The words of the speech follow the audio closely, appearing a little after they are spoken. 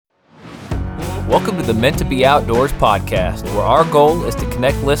Welcome to the Meant to Be Outdoors podcast, where our goal is to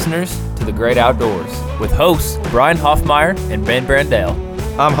connect listeners to the great outdoors with hosts Brian Hoffmeyer and Ben Brandell.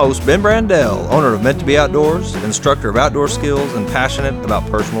 I'm host Ben Brandell, owner of Meant to Be Outdoors, instructor of outdoor skills, and passionate about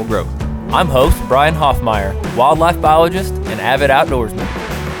personal growth. I'm host Brian Hoffmeyer, wildlife biologist and avid outdoorsman.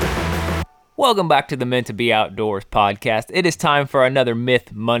 Welcome back to the Meant to Be Outdoors podcast. It is time for another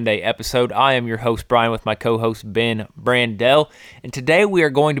Myth Monday episode. I am your host Brian with my co-host Ben Brandell, and today we are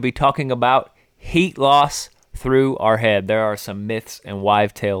going to be talking about heat loss through our head. There are some myths and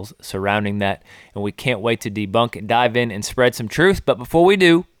wives' tales surrounding that, and we can't wait to debunk and dive in and spread some truth. But before we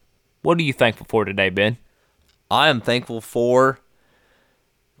do, what are you thankful for today, Ben? I am thankful for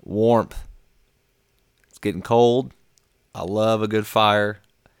warmth. It's getting cold. I love a good fire.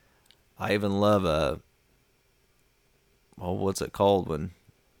 I even love what's it called when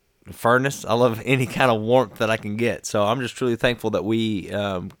a furnace? I love any kind of warmth that I can get. So I'm just truly thankful that we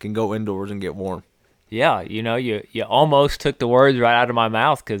can go indoors and get warm. Yeah, you almost took the words right out of my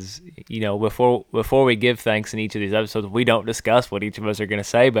mouth because, before we give thanks in each of these episodes, we don't discuss what each of us are going to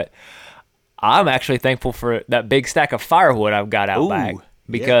say. But I'm actually thankful for that big stack of firewood I've got out back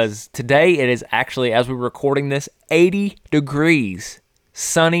because today it is actually, as we're recording this, 80 degrees.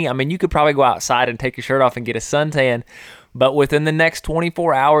 Sunny. I mean, you could probably go outside and take your shirt off and get a suntan, but within the next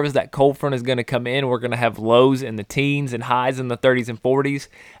 24 hours, that cold front is going to come in. We're going to have lows in the teens and highs in the 30s and 40s,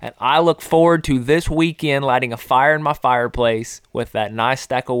 and I look forward to this weekend lighting a fire in my fireplace with that nice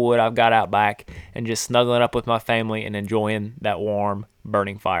stack of wood I've got out back and just snuggling up with my family and enjoying that warm,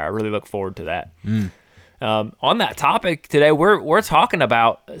 burning fire. I really look forward to that. On that topic today, we're talking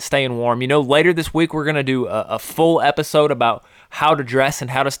about staying warm. Later this week, we're going to do a full episode about how to dress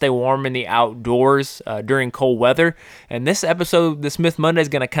and how to stay warm in the outdoors during cold weather. And this episode, this Myth Monday, is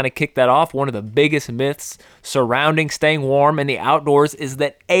going to kind of kick that off. One of the biggest myths surrounding staying warm in the outdoors is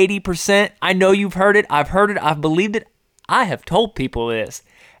that 80%, I know you've heard it, I've heard it, I've believed it, I have told people this,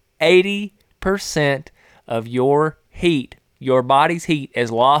 80% of your heat, your body's heat,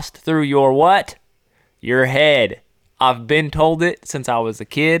 is lost through your what? Your head. I've been told it since I was a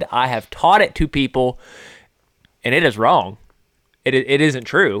kid. I have taught it to people, and it is wrong. It isn't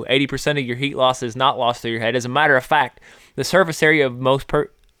true. 80% of your heat loss is not lost through your head. As a matter of fact, the surface area of most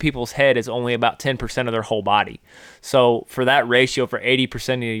people's head is only about 10% of their whole body. So for that ratio, for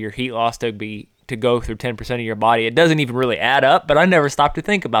 80% of your heat loss to go through 10% of your body, it doesn't even really add up, but I never stopped to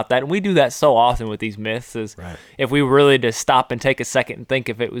think about that. And we do that so often with these myths, if we really just stop and take a second and think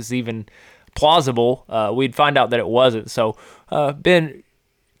if it was even plausible, we'd find out that it wasn't. So, Ben,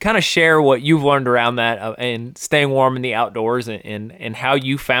 kind of share what you've learned around that and staying warm in the outdoors and how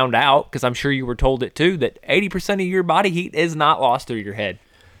you found out, because I'm sure you were told it too, that 80% of your body heat is not lost through your head.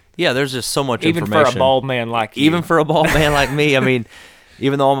 Yeah, there's just so much information. Even for a bald man like you. Even for a bald man like me. I mean,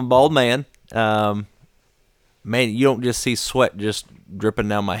 even though I'm a bald man, you don't just see sweat just dripping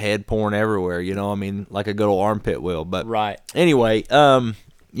down my head, pouring everywhere, like a good old armpit will. But right. Anyway,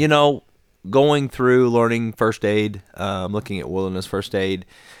 going through learning first aid, looking at wilderness first aid,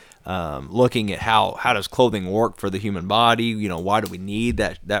 looking at how does clothing work for the human body, why do we need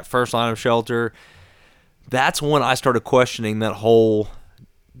that first line of shelter? That's when I started questioning that whole,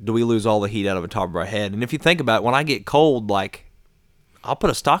 do we lose all the heat out of the top of our head? And if you think about it, when I get cold, like, I'll put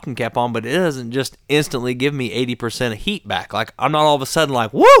a stocking cap on, but it doesn't just instantly give me 80% of heat back. Like, I'm not all of a sudden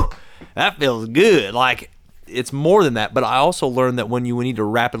like, woo, that feels good. Like, it's more than that. But I also learned that when you need to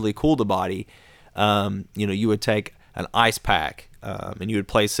rapidly cool the body, you would take an ice pack and you would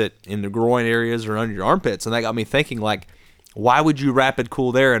place it in the groin areas or under your armpits. And that got me thinking, like, why would you rapid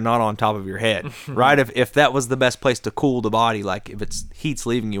cool there and not on top of your head, right? If that was the best place to cool the body, like if it's heat's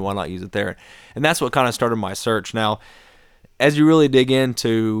leaving you, why not use it there? And that's what kind of started my search. Now, as you really dig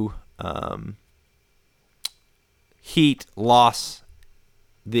into heat loss,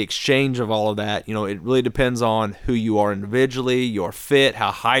 the exchange of all of that, it really depends on who you are individually, your fit,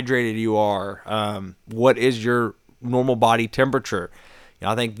 how hydrated you are, what is your normal body temperature.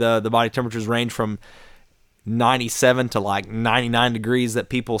 I think the body temperatures range from 97 to like 99 degrees that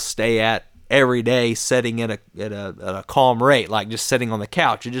people stay at every day, sitting at a calm rate, like just sitting on the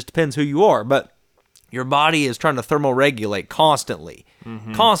couch. It just depends who you are, but your body is trying to thermoregulate constantly.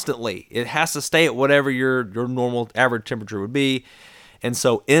 Constantly. It has to stay at whatever your normal average temperature would be. And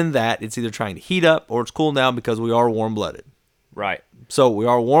so in that, it's either trying to heat up or it's cooling down because we are warm-blooded. Right. So we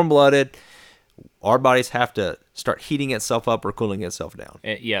are warm-blooded. Our bodies have to start heating itself up or cooling itself down.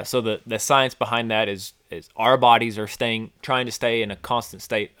 Yeah, so the science behind that is our bodies are trying to stay in a constant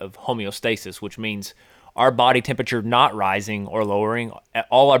state of homeostasis, which means our body temperature not rising or lowering.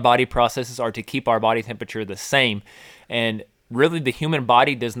 All our body processes are to keep our body temperature the same. And really the human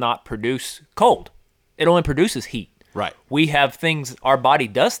body does not produce cold. It only produces heat. Right. We have things, our body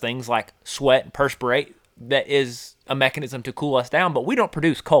does things like sweat and perspirate that is a mechanism to cool us down, but we don't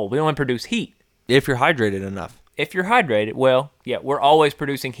produce cold. We only produce heat. If you're hydrated enough. If you're hydrated, well, yeah, we're always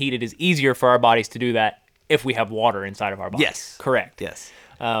producing heat. It is easier for our bodies to do that if we have water inside of our bodies. Yes. Correct. Yes.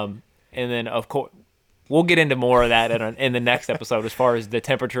 And then, of course, we'll get into more of that in the next episode as far as the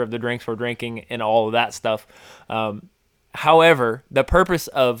temperature of the drinks we're drinking and all of that stuff. However, the purpose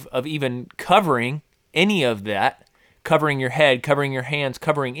of even covering any of that, covering your head, covering your hands,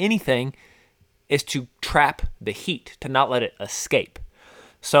 covering anything, is to trap the heat, to not let it escape.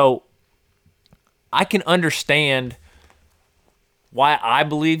 So I can understand why I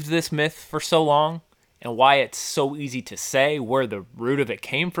believed this myth for so long and why it's so easy to say. Where the root of it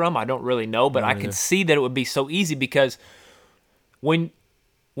came from, I don't really know, but I can see that it would be so easy because when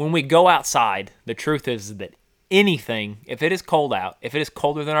we go outside, the truth is that anything, if it is cold out, if it is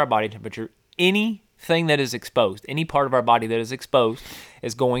colder than our body temperature, anything that is exposed, any part of our body that is exposed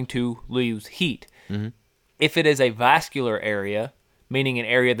is going to lose heat. Mm-hmm. If it is a vascular area, meaning an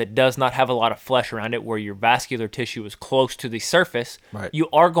area that does not have a lot of flesh around it, where your vascular tissue is close to the surface, right, you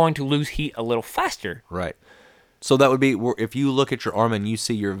are going to lose heat a little faster. Right. So that would be, if you look at your arm and you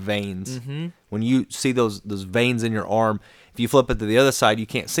see your veins, mm-hmm, when you see those veins in your arm, if you flip it to the other side, you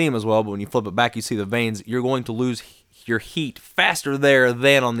can't see them as well, but when you flip it back, you see the veins, you're going to lose your heat faster there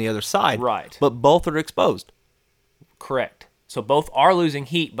than on the other side. Right. But both are exposed. Correct. So both are losing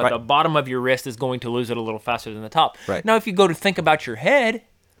heat, but right, the bottom of your wrist is going to lose it a little faster than the top. Right. Now, if you go to think about your head,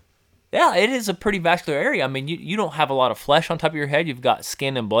 yeah, it is a pretty vascular area. I mean, you don't have a lot of flesh on top of your head. You've got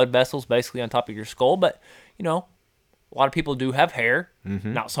skin and blood vessels basically on top of your skull, but, you know, a lot of people do have hair.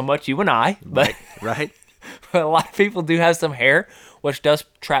 Mm-hmm. Not so much you and I, but right. But a lot of people do have some hair, which does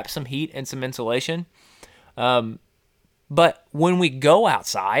trap some heat and some insulation. But when we go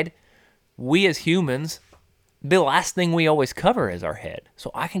outside, we as humans, the last thing we always cover is our head.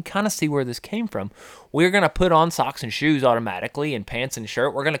 So I can kind of see where this came from. We're going to put on socks and shoes automatically and pants and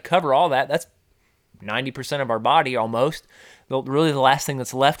shirt. We're going to cover all that. That's 90% of our body almost. Really the last thing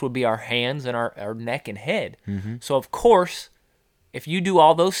that's left would be our hands and our neck and head. Mm-hmm. So of course, if you do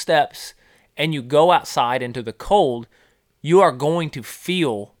all those steps and you go outside into the cold, you are going to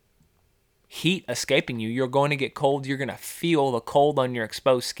feel heat escaping you. You're going to get cold. You're going to feel the cold on your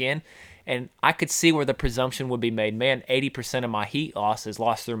exposed skin. And I could see where the presumption would be made, man, 80% of my heat loss is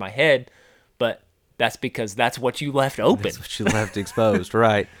lost through my head, but that's because that's what you left open. That's what you left exposed,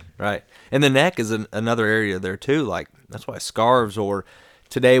 right, right. And the neck is another area there too, like that's why scarves, or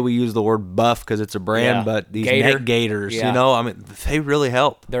today we use the word buff because it's a brand, yeah, but these neck gaiters, yeah, you know, I mean, they really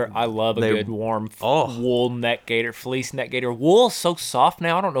help. I love a good warm wool neck gaiter, fleece neck gaiter. Wool is so soft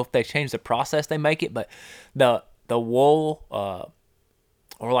now, I don't know if they changed the process they make it, but the wool,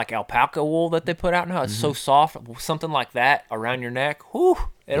 or like alpaca wool that they put out now, it's so soft, something like that around your neck, whew,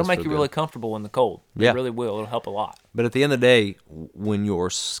 it'll make you really comfortable in the cold. It really will. It'll help a lot. But at the end of the day, when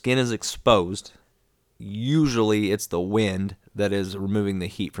your skin is exposed, usually it's the wind that is removing the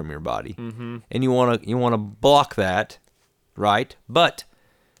heat from your body. Mm-hmm. And you want to block that, right? But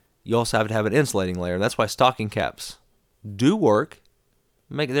you also have to have an insulating layer. That's why stocking caps do work.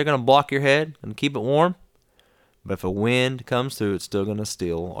 They're going to block your head and keep it warm. But if a wind comes through, it's still going to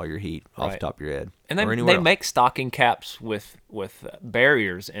steal all your heat off the top of your head. And they make stocking caps with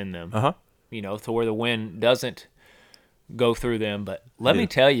barriers in them, you know, to where the wind doesn't go through them. But let me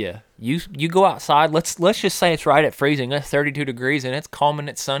tell you, you go outside, let's just say it's right at freezing, it's 32 degrees, and it's calm and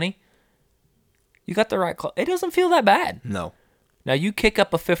it's sunny. You got the right clothes. It doesn't feel that bad. No. Now, you kick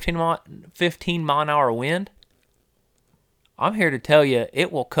up a 15 mile an hour wind, I'm here to tell you,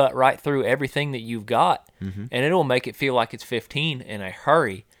 it will cut right through everything that you've got, and it'll make it feel like it's 15 in a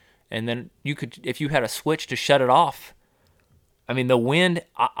hurry. And then you could, if you had a switch to shut it off, I mean, the wind,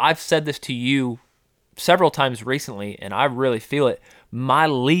 I've said this to you several times recently, and I really feel it. My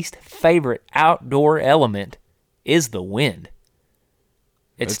least favorite outdoor element is the wind.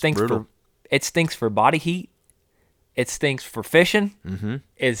 It stinks for body heat. It stinks for fishing. Mm-hmm.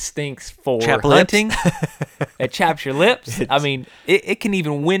 It stinks for hunting. It chaps your lips. I mean, it can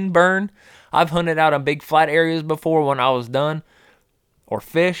even wind burn. I've hunted out on big flat areas before when I was done, or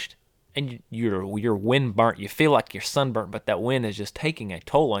fished, and you're wind burnt. You feel like you're sunburnt, but that wind is just taking a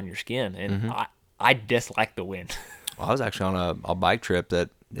toll on your skin, and I dislike the wind. Well, I was actually on a bike trip that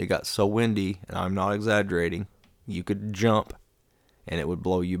it got so windy, and I'm not exaggerating, you could jump, and it would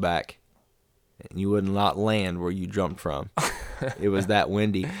blow you back. And you would not land where you jumped from. It was that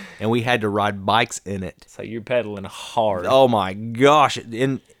windy. And we had to ride bikes in it. So you're pedaling hard. Oh, my gosh.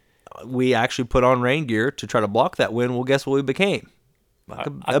 And we actually put on rain gear to try to block that wind. Well, guess what we became? Like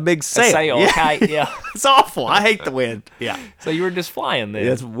a big sail. A sail, yeah. kite, yeah. It's awful. I hate the wind. Yeah. So you were just flying then.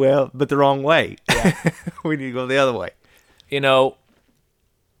 Yes, well, but the wrong way. Yeah. We need to go the other way. You know,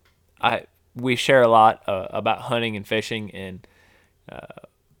 we share a lot about hunting and fishing, and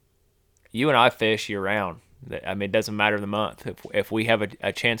you and I fish year round. I mean, it doesn't matter the month. If we have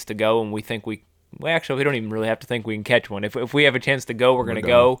a chance to go and we think we actually, we don't even really have to think we can catch one. If we have a chance to go, we're going to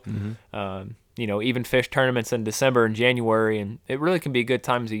go. Mm-hmm. You know, even fish tournaments in December and January, and it really can be good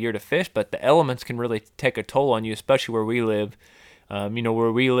times of year to fish, but the elements can really take a toll on you, especially where we live. You know,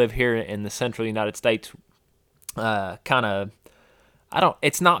 where we live here in the central United States, kind of,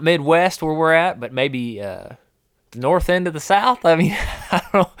 it's not Midwest where we're at, but maybe the north end of the South. I mean,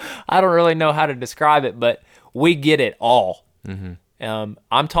 I don't really know how to describe it, but we get it all. Mm-hmm.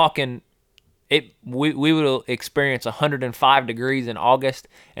 I'm talking, we will experience 105 degrees in August,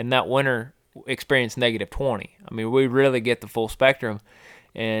 and that winter experience negative 20. I mean, we really get the full spectrum,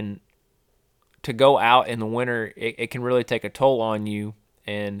 and to go out in the winter, it can really take a toll on you.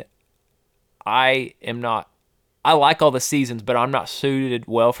 And I like all the seasons, but I'm not suited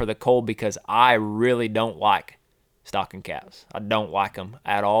well for the cold because I really don't like stocking caps. I don't like them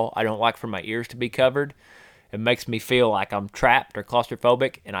at all. I don't like for my ears to be covered. It makes me feel like I'm trapped or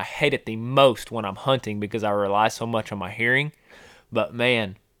claustrophobic, and I hate it the most when I'm hunting because I rely so much on my hearing. But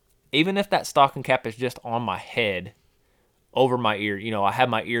man, even if that stocking cap is just on my head, over my ear, you know, I have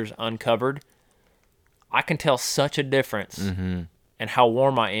my ears uncovered, I can tell such a difference in how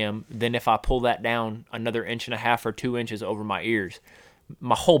warm I am than if I pull that down another 1.5 or 2 inches over my ears.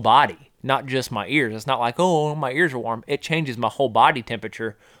 My whole body, not just my ears. It's not like, oh, my ears are warm. It changes my whole body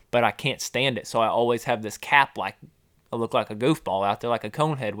temperature, but I can't stand it. So I always have this cap, like I look like a goofball out there, like a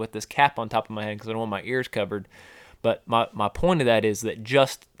cone head with this cap on top of my head because I don't want my ears covered. But my point of that is that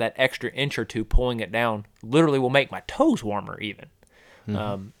just that extra inch or two pulling it down literally will make my toes warmer even.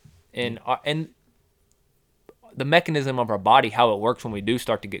 Mm-hmm. And the mechanism of our body, how it works when we do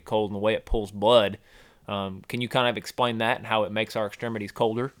start to get cold and the way it pulls blood, can you kind of explain that and how it makes our extremities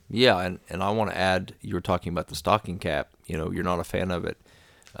colder? Yeah, and I want to add, you were talking about the stocking cap. You know, you're not a fan of it.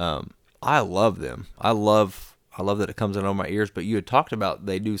 I love them. I love that it comes in on my ears, but you had talked about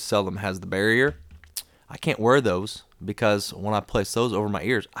they do sell them has the barrier. I can't wear those because when I place those over my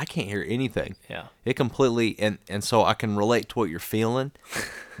ears, I can't hear anything. Yeah. It completely, and so I can relate to what you're feeling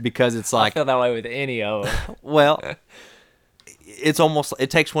because it's like. I feel that way with any of them. Well, it's almost,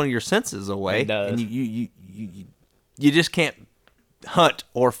 it takes one of your senses away. It does. And you just can't hunt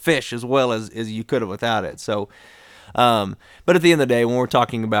or fish as well as you could have without it. So, but at the end of the day, when we're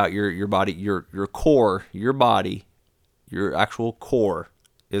talking about your body, your core, your body, your actual core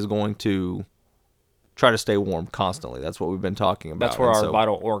is going to try to stay warm constantly. That's what we've been talking about. That's where our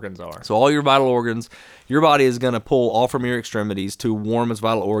vital organs are. So all your vital organs, your body is going to pull all from your extremities to warm its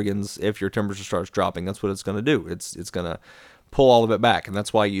vital organs if your temperature starts dropping. That's what it's going to do. It's going to pull all of it back, and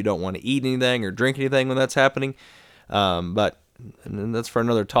that's why you don't want to eat anything or drink anything when that's happening. But and that's for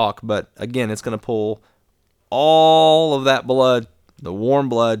another talk. But again, it's going to pull all of that blood, the warm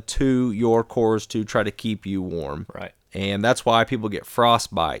blood, to your cores to try to keep you warm. Right. And that's why people get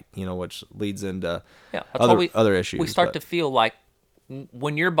frostbite, which leads into other issues. We start to feel like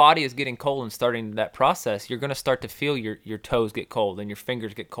when your body is getting cold and starting that process, you're going to start to feel your toes get cold and your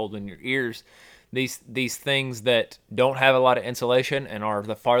fingers get cold and your ears. These things that don't have a lot of insulation and are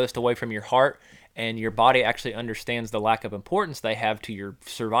the farthest away from your heart, and your body actually understands the lack of importance they have to your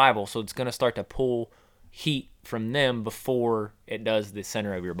survival. So it's going to start to pull heat from them before it does the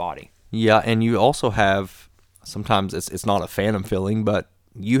center of your body. Yeah, and you also have... Sometimes it's not a phantom feeling, but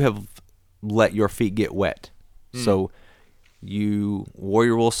you have let your feet get wet. So you wore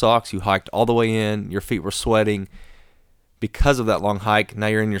your wool socks, you hiked all the way in, your feet were sweating because of that long hike. Now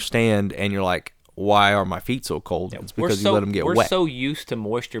you're in your stand and you're like, why are my feet so cold? Yeah, it's because you let them get wet. We're so used to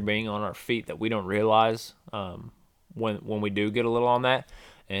moisture being on our feet that we don't realize when we do get a little on that.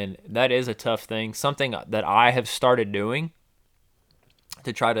 And that is a tough thing. Something that I have started doing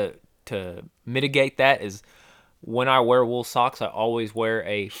to try to mitigate that is, when I wear wool socks, I always wear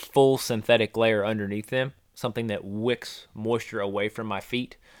a full synthetic layer underneath them, something that wicks moisture away from my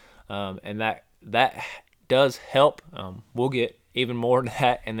feet, and that does help. We'll get even more into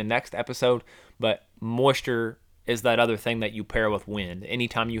that in the next episode, but moisture is that other thing that you pair with wind.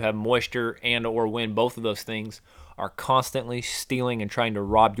 Anytime you have moisture and or wind, both of those things are constantly stealing and trying to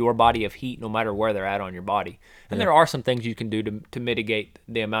rob your body of heat no matter where they're at on your body. And there are some things you can do to mitigate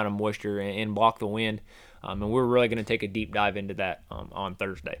the amount of moisture and block the wind. And we're really going to take a deep dive into that on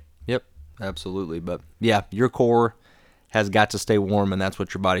Thursday. Yep, absolutely. But yeah, your core has got to stay warm, and that's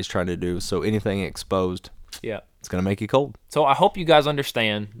what your body's trying to do. So anything exposed, Yeah. it's going to make you cold. So I hope you guys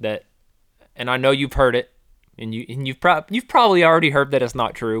understand that, and I know you've heard it, and you've probably already heard that it's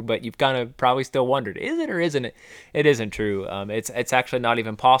not true, but you've kind of probably still wondered, is it or isn't it? It isn't true. It's actually not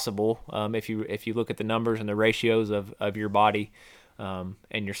even possible if you look at the numbers and the ratios of your body and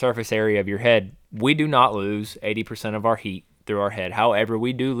your surface area of your head. We do not lose 80% of our heat through our head. However,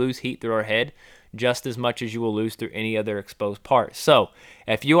 we do lose heat through our head just as much as you will lose through any other exposed part. So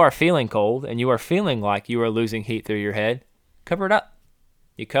if you are feeling cold and you are feeling like you are losing heat through your head, cover it up.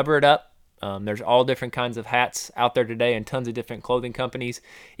 You cover it up. There's all different kinds of hats out there today and tons of different clothing companies.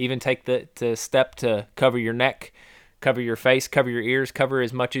 Even take the step to cover your neck, cover your face, cover your ears, cover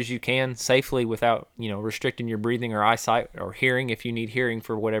as much as you can safely without restricting your breathing or eyesight or hearing if you need hearing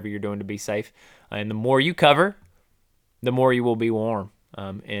for whatever you're doing to be safe. And the more you cover, the more you will be warm.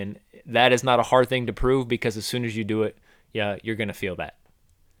 And that is not a hard thing to prove because as soon as you do it, you're going to feel that.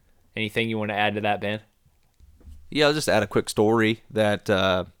 Anything you want to add to that, Ben? Yeah, I'll just add a quick story that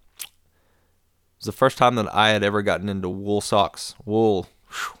it was the first time that I had ever gotten into wool socks. Wool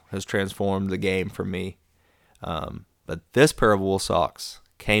has transformed the game for me. But this pair of wool socks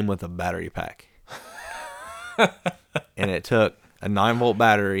came with a battery pack. And it took a 9-volt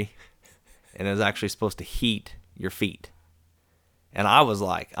battery, and it was actually supposed to heat your feet. And I was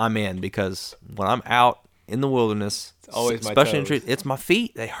like, I'm in, because when I'm out in the wilderness, it's always especially my toes. it's my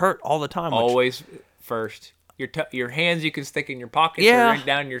feet. They hurt all the time. Always first. Your hands you can stick in your pockets Yeah. or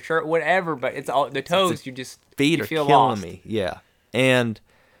down your shirt, whatever. But it's all the toes. Feet you are feel killing lost. me. Yeah. And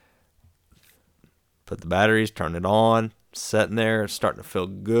put the batteries, turn it on, sitting there, it's starting to feel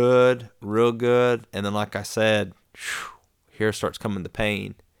good, real good. And then, like I said, here starts coming the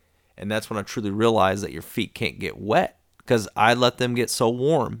pain. And that's when I truly realized that your feet can't get wet, because I let them get so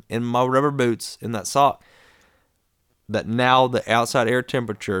warm in my rubber boots, in that sock, that now the outside air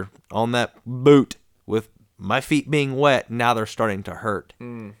temperature on that boot, with my feet being wet, now they're starting to hurt.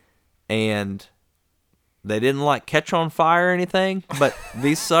 And they didn't catch on fire or anything, but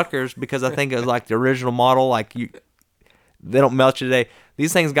these suckers, because I think it was like the original model, they don't melt you today.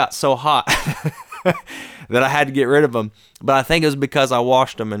 These things got so hot that I had to get rid of them. But I think it was because I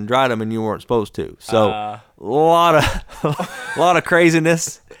washed them and dried them and you weren't supposed to. So a lot of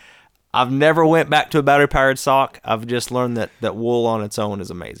craziness. I've never went back to a battery powered sock. I've just learned that wool on its own is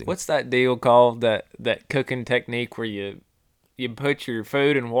amazing. What's that deal called? That cooking technique where you put your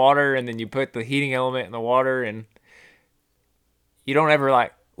food in water and then you put the heating element in the water and you don't ever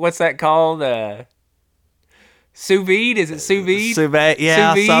what's that called? Sous vide? Is it sous vide? Sous vide,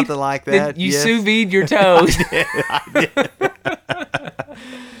 yeah, sous vide? something like that. You yes. sous vide your toes. I did.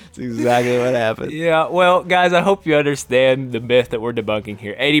 That's exactly what happened. Yeah, well, guys, I hope you understand the myth that we're debunking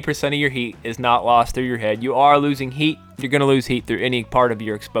here. 80% of your heat is not lost through your head. You are losing heat. You're going to lose heat through any part of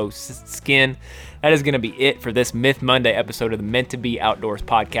your exposed skin. That is going to be it for this Myth Monday episode of the Meant to Be Outdoors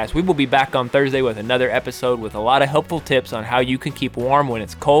podcast. We will be back on Thursday with another episode with a lot of helpful tips on how you can keep warm when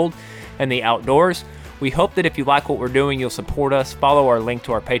it's cold in the outdoors. We hope that if you like what we're doing, you'll support us, follow our link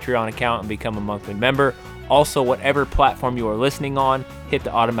to our Patreon account, and become a monthly member. Also, whatever platform you are listening on, hit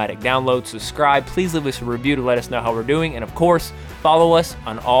the automatic download, subscribe. Please leave us a review to let us know how we're doing. And of course, follow us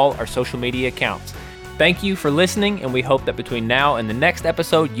on all our social media accounts. Thank you for listening, and we hope that between now and the next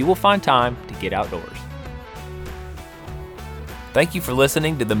episode, you will find time to get outdoors. Thank you for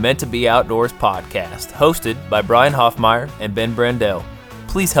listening to the Meant to Be Outdoors podcast, hosted by Brian Hoffmeyer and Ben Brandell.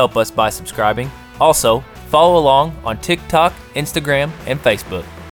 Please help us by subscribing. Also, follow along on TikTok, Instagram, and Facebook.